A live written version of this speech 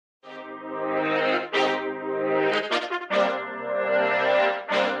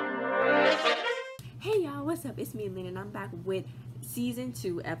up? It's me, Lena, and I'm back with season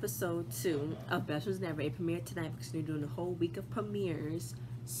 2, episode 2 of Best Was Never. It premiered tonight because we're doing a whole week of premieres.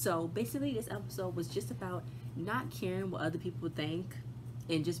 So basically, this episode was just about not caring what other people think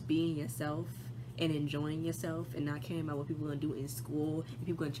and just being yourself and enjoying yourself and not caring about what people are going to do in school and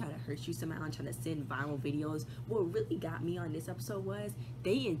people going to try to hurt you somehow and try to send viral videos. What really got me on this episode was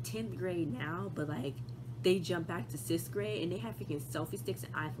they in 10th grade now, but like they jump back to 6th grade and they have freaking selfie sticks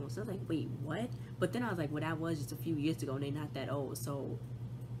and iPhones. So I was like, wait, what? But then I was like, well, that was just a few years ago and they're not that old. So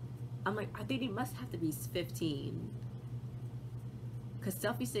I'm like, I think they must have to be 15. Because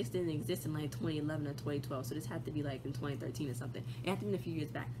selfie sticks didn't exist in like 2011 or 2012. So this had to be like in 2013 or something. It had to be a few years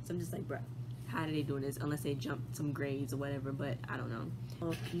back. So I'm just like, bruh, how are they doing this? Unless they jumped some grades or whatever. But I don't know.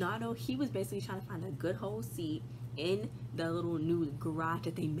 Well, Nardo, he was basically trying to find a good whole seat in the little new garage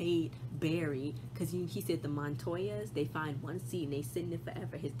that they made Barry, because he said the Montoyas, they find one seat and they sit in it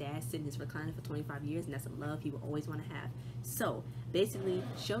forever. His dad sitting in his recliner for 25 years and that's a love he will always want to have. So basically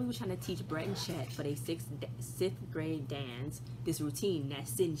Shelby was trying to teach Brett and Chet for their 6th grade dance this routine that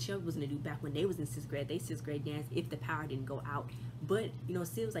Sid and Shelby was going to do back when they was in 6th grade. They 6th grade dance if the power didn't go out. But you know,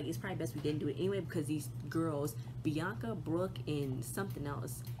 Sid was like, it's probably best we didn't do it anyway because these girls, Bianca, Brooke, and something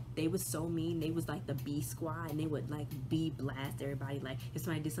else, they was so mean. They was like the B squad and they would like blast everybody. Like if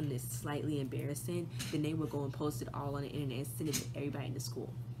somebody did something that's slightly embarrassing, then they would go and post it all on the internet and send it to everybody in the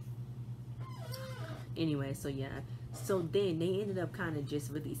school. Anyway, so yeah. So then they ended up kind of just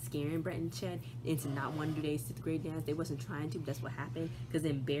really scaring Brett and Chet into not wanting to do their 6th grade dance. They wasn't trying to, but that's what happened. Because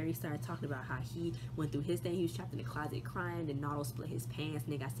then Barry started talking about how he went through his thing. He was trapped in the closet crying. Then Nardo split his pants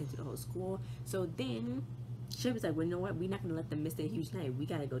and they got sent to the whole school. So then Sid was like, well, you know what? We're not going to let them miss their huge night. We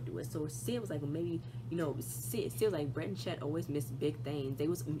got to go do it. So Sid was like, well, maybe, you know, Sid was like, Brett and Chet always miss big things. They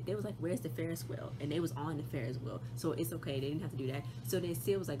was like, where's the Ferris wheel? And they was on the Ferris wheel. So it's okay. They didn't have to do that. So then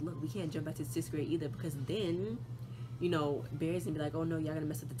Sid was like, look, we can't jump back to 6th grade either because then, you know, Barry's gonna be like, oh no, y'all gonna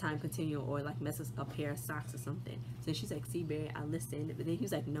mess up the time continuum or like mess us a pair of socks or something. So she's like, see, Barry, I listened. But then he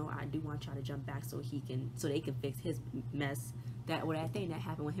was like, no, I do want y'all to jump back so they can fix his mess. That thing that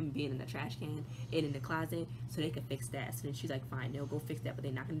happened with him being in the trash can and in the closet, so they could fix that. So then she's like, fine, they'll go fix that, but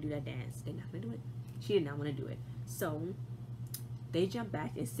they're not gonna do that dance. They're not gonna do it. She did not want to do it. So they jumped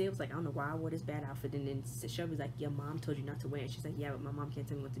back and Sid was like, I don't know why I wore this bad outfit. And then Shelby was like, your mom told you not to wear it. She's like, yeah, but my mom can't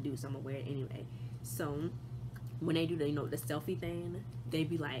tell me what to do, so I'm gonna wear it anyway. So when they do the, you know, the selfie thing, they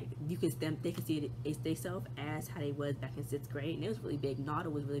be like, they can see it themselves as how they was back in 6th grade, and it was really big.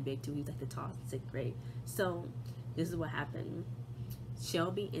 Nardo was really big too. He was like the tallest in 6th grade. So this is what happened.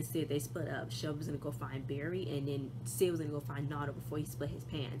 Shelby and Sid, they split up. Shelby was gonna go find Barry, and then Sid was gonna go find Nardo before he split his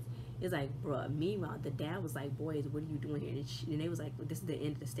pants. It's like, bruh. Meanwhile, the dad was like, boys, what are you doing here? And they was like, well, this is the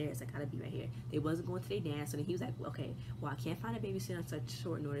end of the stairs. I gotta be right here. They wasn't going to their dance. So then he was like, well, okay, well, I can't find a babysitter on such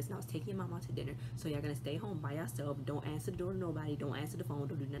short notice. And I was taking your mom out to dinner. So y'all gonna stay home by yourself. Don't answer the door to nobody. Don't answer the phone.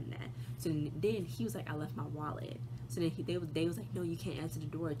 Don't do none of that. So then he was like, I left my wallet. So then they was like, no, you can't answer the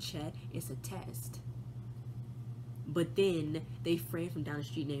door, Chet. It's a test. But then they friend from down the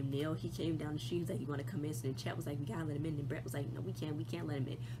street named Neil. He came down the street. He was like, you want to come in? So then Chet was like, we gotta let him in. And Brett was like, no, we can't let him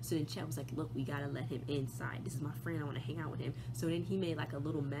in. So then Chet was like, look, we gotta let him inside. This is my friend. I want to hang out with him. So then he made like a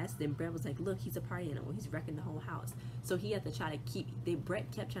little mess. Then Brett was like, look, he's a party animal. He's wrecking the whole house. So he had to try to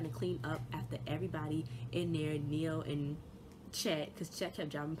Brett kept trying to clean up after everybody in there, Neil and Chet, because Chet kept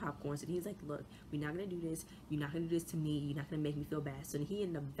dropping popcorn. So he's like, look, we're not gonna do this. You're not gonna do this to me. You're not gonna make me feel bad. So then he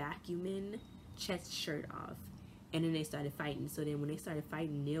ended up vacuuming Chet's shirt off. And then they started fighting. So then when they started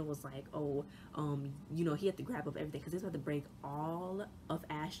fighting, Neil was like, oh, you know, he had to grab up everything because they was about to break all of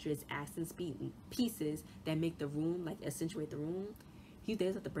Astrid's accent pieces that make the room, like accentuate the room. They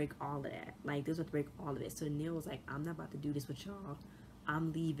was about to break all of that. Like, they was about to break all of it. So Neil was like, I'm not about to do this with y'all.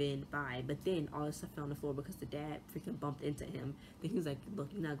 I'm leaving, bye. But then all this stuff fell on the floor because the dad freaking bumped into him. Then he was like, look,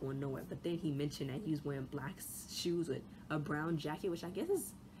 you're not going nowhere. But then he mentioned that he was wearing black shoes with a brown jacket, which I guess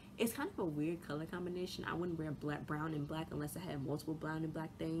is, it's kind of a weird color combination. I wouldn't wear brown and black unless I had multiple brown and black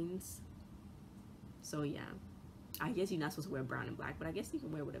things. So yeah, I guess you're not supposed to wear brown and black, but I guess you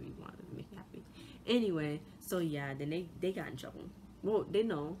can wear whatever you want to make you happy. Anyway, so yeah, then they got in trouble. Well, they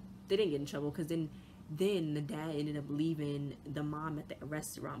didn't get in trouble because then the dad ended up leaving the mom at the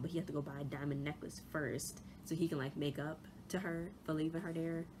restaurant, but he had to go buy a diamond necklace first so he can like make up to her for leaving her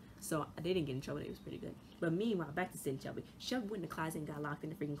there. So they didn't get in trouble. It was pretty good. But meanwhile, back to Sid and Shelby. Shelby went in the closet and got locked in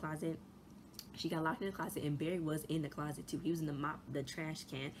the freaking closet. She got locked in the closet, and Barry was in the closet too. He was in the trash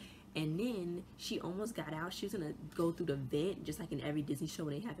can. And then she almost got out. She was gonna go through the vent, just like in every Disney show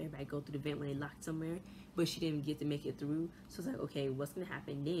when they have everybody go through the vent when they locked somewhere. But she didn't get to make it through. So it's like, okay, what's gonna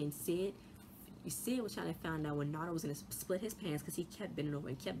happen? Then Sid Sid was trying to find out when Nardo was going to split his pants because he kept bending over,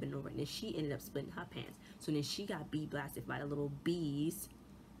 and then she ended up splitting her pants. So then she got bee blasted by the little bees.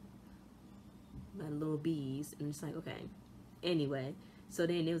 And it's like, okay. Anyway, so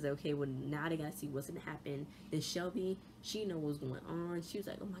then it was like, okay, well, now they gotta see what's gonna happen. Then Shelby, she know what's going on. She was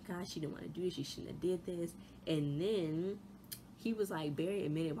like, oh my gosh, she didn't want to do this. She shouldn't have did this. And then he was like, Barry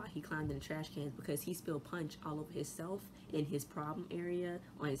admitted why he climbed in the trash cans because he spilled punch all over himself in his problem area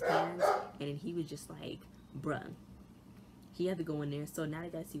on his pants. And then he was just like, bruh, he had to go in there. So now they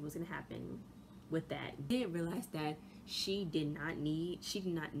gotta see what's gonna happen with that. Didn't realize that she did not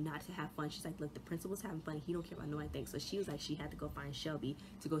to have fun. She's like, look, the principal's having fun. He don't care about no one thing. So she was like, she had to go find Shelby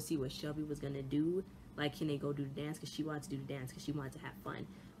to go see what Shelby was gonna do. Like, can they go do the dance? Because she wanted to do the dance because she wanted to have fun.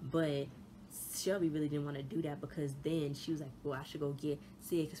 But Shelby really didn't want to do that because then she was like, well, I should go get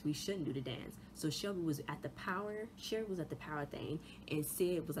Sid because we shouldn't do the dance. So Shelby was at the power. Sherry was at the power thing, and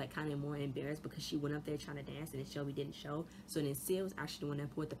Sid was like kind of more embarrassed because she went up there trying to dance and then Shelby didn't show. So then Sid was actually the one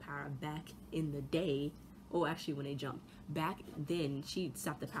that put the power back in the day. Oh, actually, when they jumped back then, she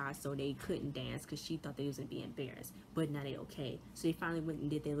stopped the power so they couldn't dance because she thought they was gonna be embarrassed. But now they okay. So they finally went and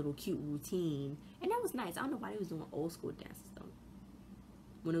did their little cute routine, and that was nice. I don't know why they was doing old school dances though.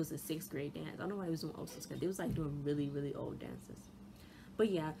 When it was a 6th grade dance, I don't know why they was doing old school. They was like doing really, really old dances. But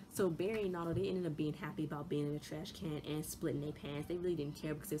yeah, so Barry and Nardo, they ended up being happy about being in the trash can and splitting their pants. They really didn't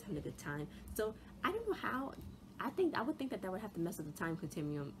care because they was having a good time. So I don't know how. I would think that would have to mess up the time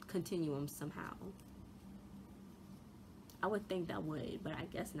continuum somehow. I would think that would, but I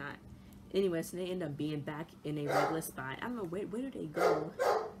guess not. Anyway, so they end up being back in a regular spot. I don't know, where do they go?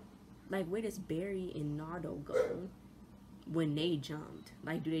 Like, where does Barry and Nardo go when they jumped?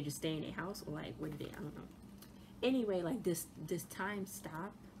 Like, do they just stay in their house? Or, like, where do they, I don't know. Anyway, like, this time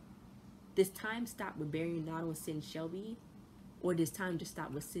stop. This time stop with Barry and Nardo and Sid and Shelby? Or this time just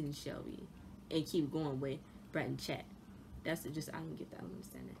stop with Sid and Shelby? And keep going with Brett and Chet? That's just, I don't get that, I don't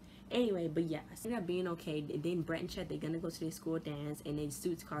understand that. Anyway, but yeah, so they're being okay. Then Brett and Chet, they're gonna go to their school dance, and their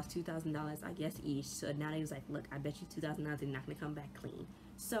suits cost $2,000, I guess, each. So now they was like, look, I bet you $2,000 they're not gonna come back clean.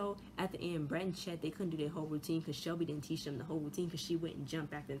 So at the end, Brett and Chet, they couldn't do their whole routine because Shelby didn't teach them the whole routine because she went and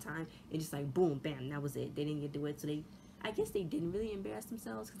jumped back in time and just like boom, bam, that was it. They didn't get to do it. So I guess they didn't really embarrass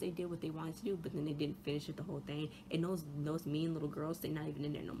themselves because they did what they wanted to do, but then they didn't finish it the whole thing. And those mean little girls, they're not even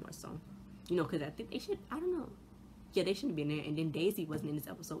in there no more. So, you know, because I think they should, I don't know. Yeah, they shouldn't be in there. And then Daisy wasn't in this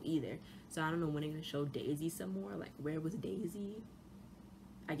episode either. So I don't know when they're going to show Daisy some more. Like, where was Daisy?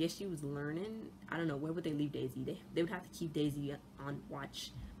 I guess she was learning. I don't know. Where would they leave Daisy? They would have to keep Daisy on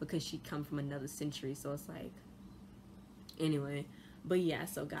watch because she come from another century. So it's like, anyway. But yeah,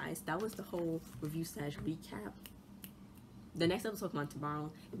 so guys, that was the whole review / recap. The next episode come on tomorrow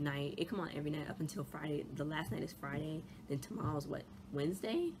night. It come on every night up until Friday. The last night is Friday. Then tomorrow's what?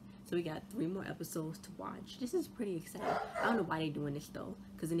 Wednesday? So we got 3 more episodes to watch. This is pretty exciting. I don't know why they're doing this though,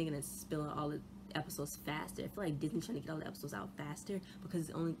 because then they're gonna spill out all the episodes faster. I feel like Disney's trying to get all the episodes out faster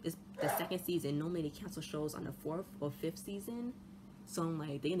because it's the 2nd season. Normally they cancel shows on the 4th or 5th season. So I'm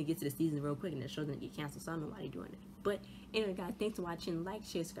like, they're gonna get to the season real quick and the show's gonna get canceled. So I don't know why they're doing it. But anyway, guys, thanks for watching. Like,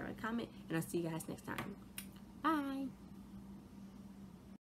 share, subscribe, and comment, and I'll see you guys next time. Bye.